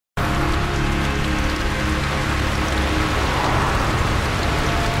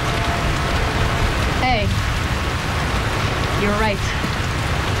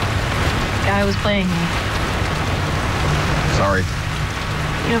I was playing you. Sorry.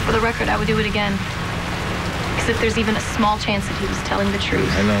 You know, for the record, I would do it again. Because if there's even a small chance that he was telling the truth.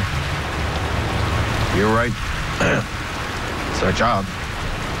 I know. You're right. It's our job.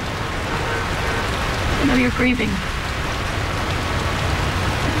 I know you're grieving.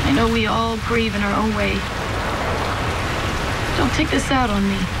 I know we all grieve in our own way. Don't take this out on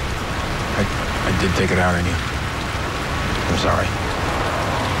me. I did take it out on you. I'm sorry.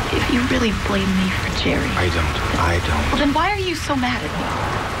 If you really blame me for Jerry... I don't. Well, then why are you so mad at me?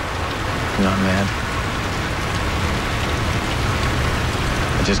 I'm not mad.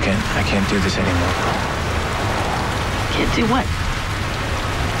 I can't do this anymore. Can't do what?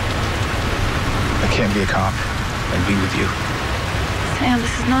 I can't be a cop and be with you. Sam,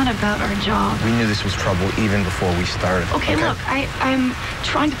 this is not about our job. We knew this was trouble even before we started. Okay, look, I'm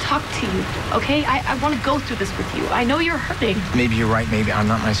trying to talk to you, okay? I want to go through this with you. I know you're hurting. Maybe you're right, maybe I'm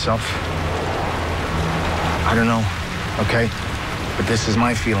not myself. I don't know, okay? But this is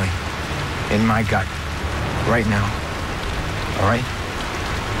my feeling, in my gut, right now, all right?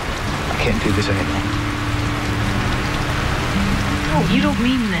 I can't do this anymore. No, you don't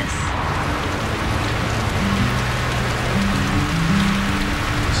mean this.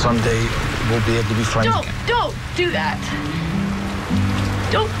 Someday, we'll be able to be friends again. Don't do that.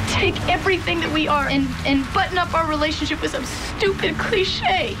 Don't take everything that we are and button up our relationship with some stupid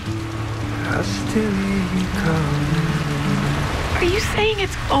cliche. I still hear you calling. Are you saying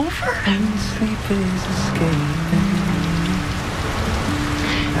it's over? And sleep is escaping.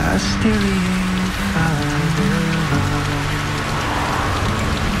 I still hear you calling.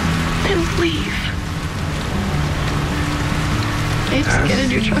 Then leave. Hey, just get in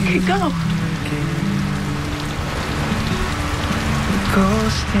your truck and go.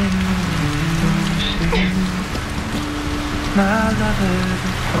 Ghost in the ocean. My lover,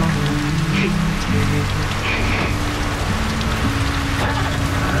 the phone.